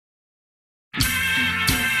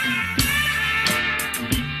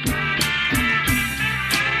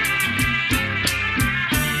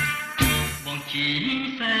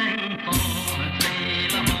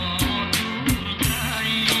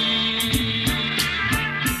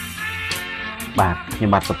បាទខ្ញុំ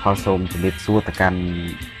បាទសុផលសូមជម្រាបសួរទៅកាន់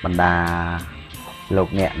បណ្ដាលោក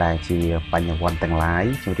អ្នកដែលជាបញ្ញវន្តទាំងឡាយ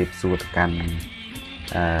ជម្រាបសួរទៅកាន់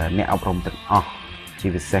អ្នកអប់រំទាំងអស់ជា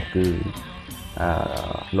ពិសេសគឺ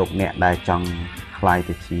លោកអ្នកដែលចង់ខ្លាយ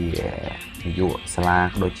ទៅជានាយកសាលា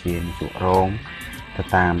ក៏ដូចជានាយករងទៅ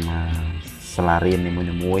តាមសាលារៀននី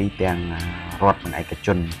មួយៗទាំងរដ្ឋនិងឯកជ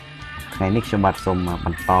នថ្ងៃនេះខ្ញុំបាទសូមប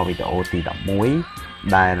ន្តវីដេអូទី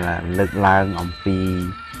11ដែលលើកឡើងអំពី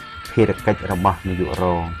ភារកិច្ចរបស់នាយករ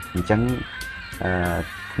ងអញ្ចឹង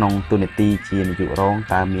ក្នុងទូនាទីជានាយករង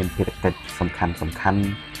តើមានភារកិច្ចសំខាន់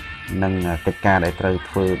និងកិច្ចការដែលត្រូវ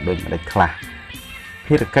ធ្វើដូចម្តេចខ្លះ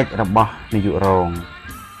ភារកិច្ចរបស់នាយករង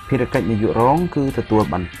ភារកិច្ចនាយករងគឺទទួល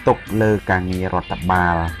បន្ទុកលើការងាររដ្ឋបា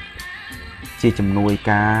លជាជំនួយ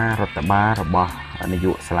ការរដ្ឋបាលរបស់នាយ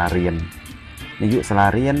កសាលារៀននាយកសាលា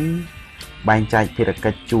រៀនបែងចែកភារ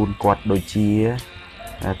កិច្ចជូនគាត់ដូចជា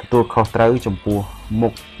ទទួលខុសត្រូវចំពោះមុ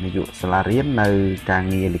ខនាយកសាលារៀននៅការ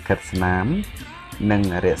ងារលិខិតស្នាមនិង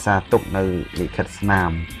រក្សាទុកនៅលិខិតស្នា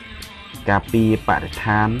មការពារបរិស្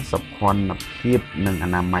ថានសុខភាពនិងអ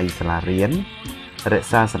នាម័យសាលារៀនរក្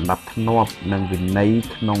សាសណ្ដាប់ធ្នាប់និងវិន័យ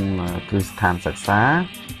ក្នុងគ្រឹះស្ថានសិក្សា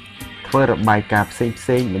ធ្វើរបាយការណ៍ផ្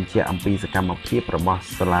សេងបញ្ជាក់អំពីសកម្មភាពរបស់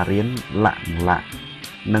សាលារៀន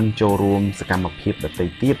និងចូលរួមសកម្មភាពដទៃ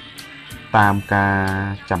ទៀតតាមការ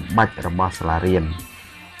ចាំបាច់របស់សាលារៀន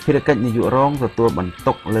ភារកិច្ចនាយករងទទួលបន្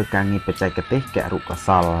ទុកលើការងារបច្ចេកទេសគរុកោស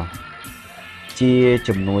លជា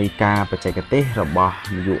ជំនួយការបច្ចេកទេសរបស់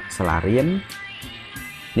នាយកសាលារៀន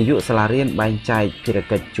នាយកសាលារៀនបែងចែកភារ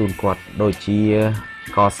កិច្ចជូនគាត់ដូចជា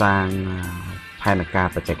កសាងផែនការ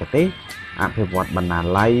បច្ចេកទេសអភិវឌ្ឍបណ្ណា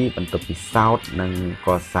ល័យបន្ទប់ពិសោធន៍និងក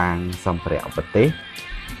សាងសម្ភារៈឧបទេស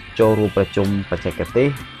ចូលរួមប្រជុំបច្ចេកទេស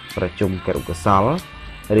ប្រជុំគរុកោសល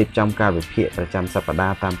រៀបចំការវិភាគប្រចាំសប្តា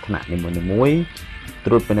ហ៍តាមថ្នាក់នីមួយៗ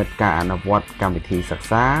ត្រួតពិនិត្យការអនុវត្តកម្មវិធីសិក្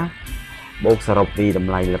សាបូកសរុបពីត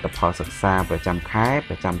ម្លៃលទ្ធផលសិក្សាប្រចាំខែ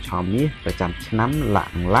ប្រចាំឆមាសប្រចាំឆ្នាំ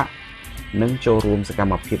និងចូលរួមសក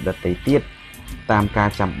ម្មភាពដទៃទៀតតាមការ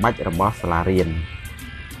ចាំបាច់របស់សាលារៀន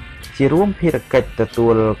ជារួមភារកិច្ចទទួ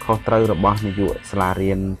លខុសត្រូវរបស់នាយកសាលា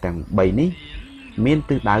រៀនទាំង3នេះមាន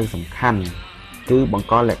ទិសដៅសំខាន់គឺបង្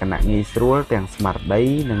កលក្ខណៈងាយស្រួលទាំងស្មារតី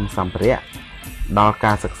និងសម្ភារៈដល់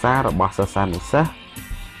ការសិក្សារបស់សិស្សានុសិស្ស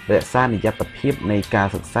រក្សានិយត្តភាពនៃការ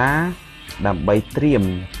សិក្សាដើម្បីត្រៀម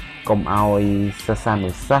កុំឲ្យសិស្សានុ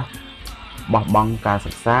សិស្សបោះបង់ការ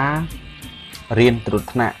សិក្សារៀនត្រួត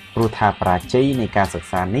ថ្នាក់ព្រោះថាបរាជ័យនៃការសិក្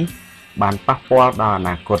សានេះបានប៉ះពាល់ដល់អ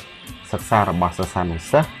នាគតសិក្សារបស់សិស្សានុ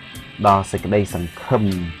សិស្សដល់សេចក្តីសង្ឃឹម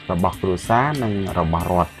របស់គ្រួសារនិងរបស់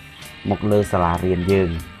រដ្ឋមកលើសាលារៀនយើង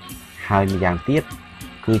ហើយម្យ៉ាងទៀត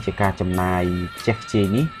គឺជាការចំណាយខ្ជះខ្ជាយ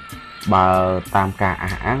នេះបើតាមការ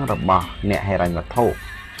អះអាងរបស់អ្នកហិរញ្ញវត្ថុ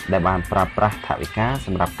ដែលបានប្រើប្រាស់ថវិកាស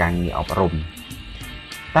ម្រាប់ការងារអប់រំ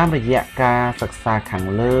តាមរយៈការសិក្សាខាង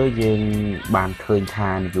លើយើងបានឃើញ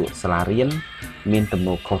ថានាយកសាលារៀនមានទំ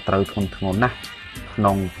នួលខុសត្រូវធ្ងន់ធ្ងរណាស់ក្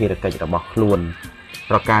នុងភារកិច្ចរបស់ខ្លួន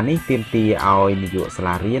ប្រការនេះទាមទារឲ្យនាយកសា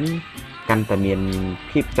លារៀនកាន់តែមាន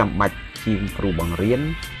ភាពចាំបាច់ជាងគ្រូបង្រៀន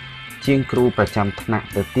ជាងគ្រូប្រចាំថ្នាក់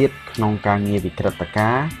ទៅទៀតក្នុងការងារវិក្រិត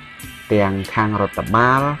ការទាំងខាងរដ្ឋ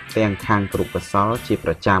បាលទាំងខាងគរុកោសលជា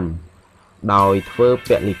ប្រចាំដោយធ្វើព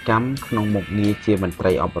លិកម្មក្នុងមុខងារជាមន្ត្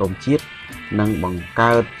រីអប់រំជាតិនិងបង្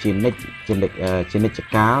កើតជានិច្ច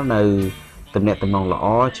កាលនៅទំនាក់ទំនងល្អ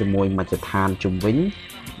ជាមួយមជ្ឈដ្ឋានជុំវិញ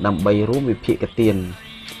ដើម្បីរួមវិភាគទាន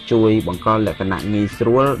ជួយបង្កលក្ខណៈងាយស្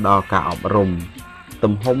រួលដល់ការអប់រំ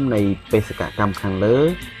ទំហំនៃបេសកកម្មខាងលើ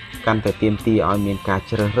កាន់តែទាមទារឲ្យមានការ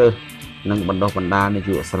ជ្រើសរើសនិងបណ្ដុះបណ្ដាលនា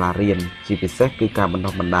យកសាលារៀនជាពិសេសគឺការបណ្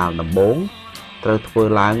ដុះបណ្ដាលដំបូងត្រូវធ្វើ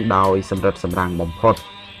ឡើងដោយសម្រិតសម្រាំងបំផុត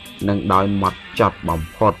និងដោយហ្មត់ចត់បំ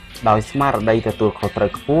ផុតដោយស្មារតីទទួលខុសត្រូ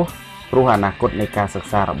វខ្ពស់ព្រោះអនាគតនៃការសិក្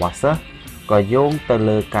សារបស់សិស្សក៏យោងទៅ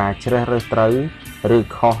លើការជ្រើសរើសត្រូវឬ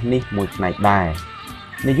ខុសនេះមួយផ្នែកដែរ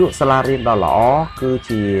នាយកសាលារៀនដ៏ល្អគឺ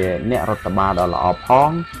ជាអ្នករដ្ឋបាលដ៏ល្អផ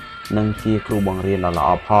ងនិងជាគ្រូបង្រៀនដ៏ល្អ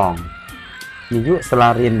ផងនាយកសាលា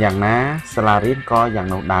រៀនយ៉ាងណាសាលារៀនក៏យ៉ាង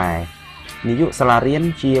នោះដែរនាយកសាលារៀន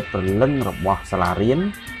ជាព្រលឹងរបស់សាលារៀន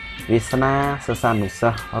វាសនាសិស្សានុសិ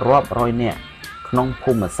ស្សរាប់រយនាក់ក្នុង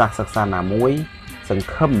ភូមិសាស្ត្រសិក្សាណាមួយសង្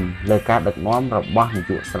ឃឹមលើការដឹកនាំរបស់នា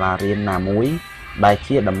យកសាលារៀនណាមួយដែល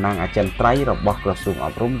ជាតំណាងអចិន្ត្រៃយ៍របស់ក្រសួងអ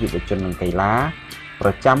ប់រំយុវជននិងកីឡាប្រ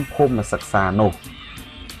ចាំភូមិសិក្សានោះ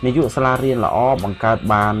នាយកសាលារៀនល្អបង្កើត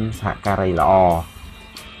បានសហការីល្អ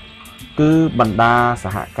គឺបណ្ដាស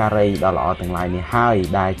ហការីដ៏ល្អទាំងឡាយនេះហើយ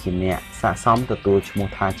ដែលជាអ្នកស័ក្តិសមទទួលឈ្មោះ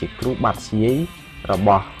ថាជាគ្រូបាត់ជាយរប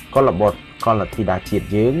ស់កុលបុត្រកុលធីតាជាតិ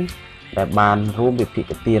យើងដែលបានរួមវិភា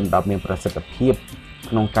គទានដ៏មានប្រសិទ្ធភាព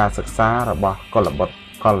ក្នុងការសិក្សារបស់កុលបុត្រ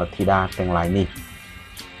កុលធីតាទាំងឡាយនេះ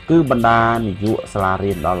គឺបណ្ដានាយកសាលា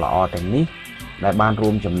រៀនដ៏ល្អទាំងនេះ ដែលបានរួ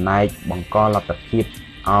មចំណែកបង្កលទ្ធភាព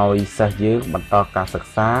ឲ្យសិស្សយើងបន្តការសិ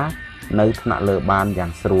ក្សានៅថ្នាក់លើបានយ៉ា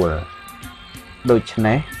ងស្រួលដូច្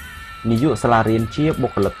នេះនាយកសាលារៀនជាបុ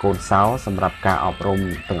គ្គលិកកូនសោសម្រាប់ការអប់រំ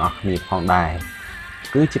ទាំងអស់គ្នាផងដែរ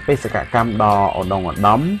គឺជាបេសកកម្មដ៏ឧត្តមឧត្ត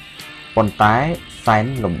មប៉ុន្តែសែន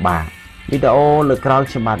លំបាកវីដេអូលើក្រោយ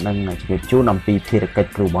ខ្ញុំបាទនឹងជម្រាបជូនអំពីភារកិច្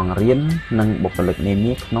ចគ្រូបង្រៀននិងបុគ្គលិកនា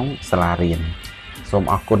នាក្នុងសាលារៀនសូម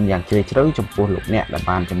អរគុណយ៉ាងជ្រាលជ្រៅចំពោះលោកអ្នកដែល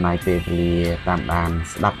បានចំណាយពេលវេលាតាមដាន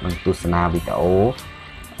ស្ដាប់និងទស្សនាវីដេអូ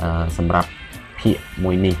សម្រាប់ភាគ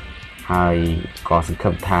មួយនេះហើយក៏សង្ឃឹ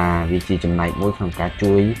មថាវាជាចំណែកមួយក្នុងការ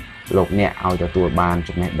ជួយលោកអ្នកឲ្យទទួលបាន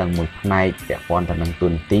ចំណេះដឹងមួយផ្នែកពាក់ព័ន្ធទៅនឹងទូ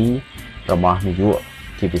នទីរបស់នាយក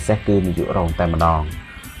ជាពិសេសគឺនាយករងតែម្ដង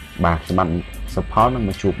បាទខ្ញុំបាទសុផលនឹងម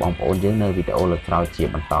កជួបបងប្អូនយើងនៅវីដេអូលើកក្រោយជា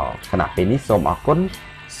បន្តខណៈពេលនេះសូមអរគុណ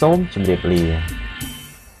សូមជម្រាបលា